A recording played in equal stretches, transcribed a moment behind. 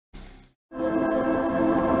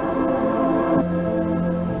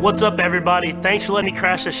What's up, everybody? Thanks for letting me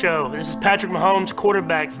crash the show. This is Patrick Mahomes,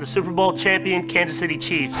 quarterback for the Super Bowl champion Kansas City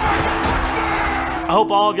Chiefs. I hope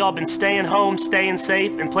all of y'all been staying home, staying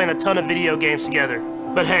safe, and playing a ton of video games together.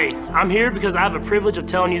 But hey, I'm here because I have a privilege of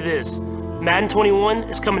telling you this. Madden 21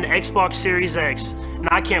 is coming to Xbox Series X, and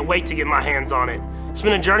I can't wait to get my hands on it. It's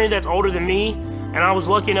been a journey that's older than me, and I was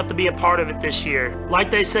lucky enough to be a part of it this year. Like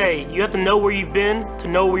they say, you have to know where you've been to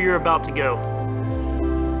know where you're about to go.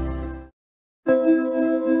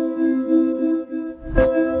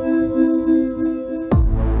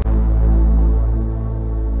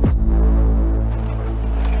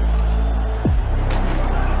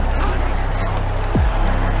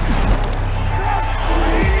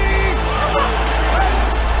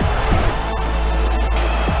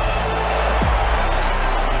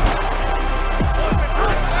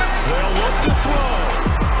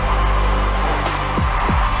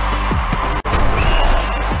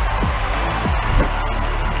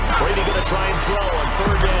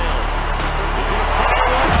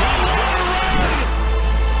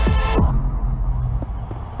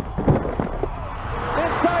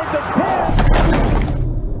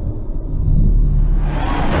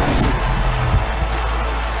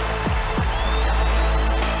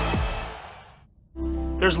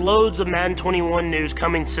 There's loads of Madden 21 news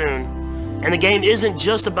coming soon, and the game isn't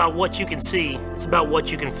just about what you can see, it's about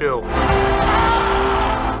what you can feel.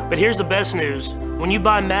 But here's the best news. When you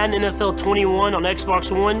buy Madden NFL 21 on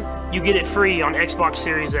Xbox One, you get it free on Xbox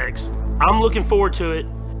Series X. I'm looking forward to it,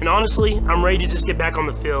 and honestly, I'm ready to just get back on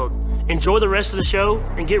the field. Enjoy the rest of the show,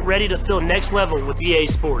 and get ready to feel next level with EA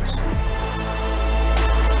Sports.